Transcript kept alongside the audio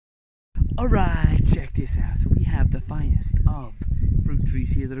Alright, check this out. So we have the finest of fruit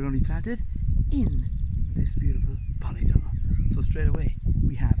trees here that are going to be planted in this beautiful polytunnel. So straight away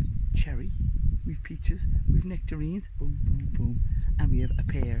we have cherry, we've peaches, we've nectarines, boom, boom, boom, and we have a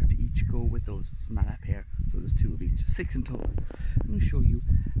pear to each go with those. It's not a pair, so there's 2 of each, 6 in total. I'm going to show you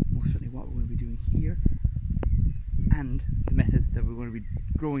most certainly what we're going to be doing here and the methods that we're going to be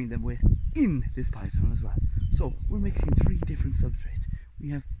growing them with in this polytunnel as well. So we're mixing 3 different substrates. We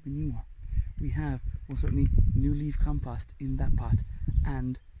have manure, we have most certainly new leaf compost in that pot,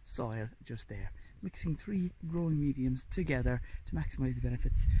 and soil just there. Mixing 3 growing mediums together to maximise the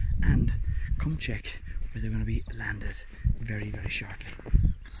benefits, and come check where they're going to be landed very, very shortly.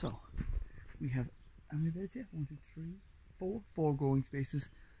 So we have, how many beds here? 1, 2, 3, 4. 4 growing spaces,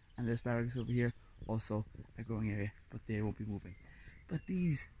 and the asparagus over here also a growing area, but they won't be moving. But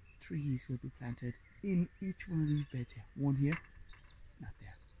these trees will be planted in each one of these beds here. 1 here, not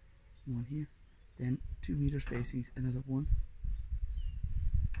there. 1 here, then 2 meter spacings, another 1,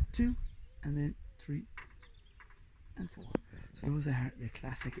 2, and then 3 and 4. So those are the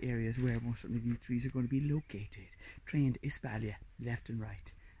classic areas where most certainly these trees are going to be located. Trained espalier left and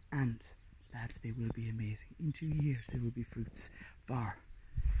right, and lads, they will be amazing. In 2 years there will be fruits for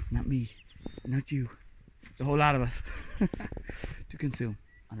not me, not you, the whole lot of us to consume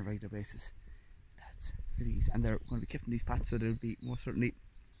on a regular basis. That's these, and they're going to be kept in these pots, so they'll be most certainly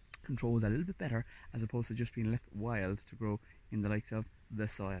controlled a little bit better as opposed to just being left wild to grow in the likes of the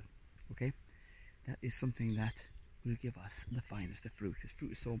soil. Okay, that is something that will give us the finest of fruit. This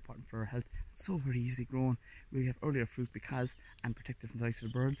fruit is so important for our health. It's so very easily grown. We have earlier fruit because and protected from the likes of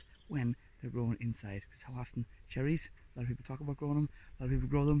the birds when they're grown inside. Because how often cherries, a lot of people talk about growing them, a lot of people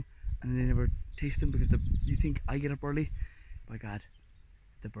grow them and they never taste them because you think I get up early. By God,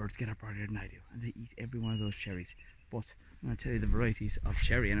 the birds get up earlier than I do, and they eat every one of those cherries. But I'm going to tell you the varieties of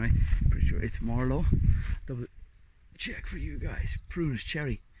cherry anyway. I'm pretty sure it's Morello. Double check for you guys. Prunus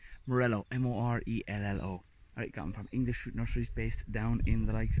cherry, Morello, M-O-R-E-L-L-O. Alright, got them from English fruit nurseries based down in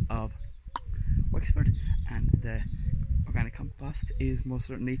the likes of Wexford, and the organic compost is most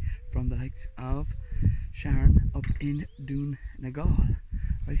certainly from the likes of Sharon up in Doon Nagal.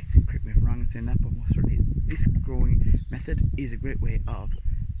 Right, correct me if I'm wrong in saying that, but most certainly this growing method is a great way of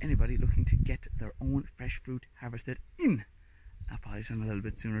anybody looking to get their own fresh fruit harvested in a polytunnel a little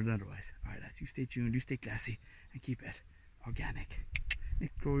bit sooner than otherwise. Alright lads, you stay tuned, you stay classy, and keep it organic.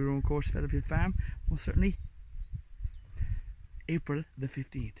 Grow your own course, Featherfield Farm, most certainly April the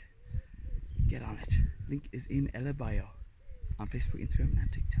 15th. Get on it. Link is in Ella bio on Facebook, Instagram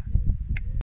and TikTok.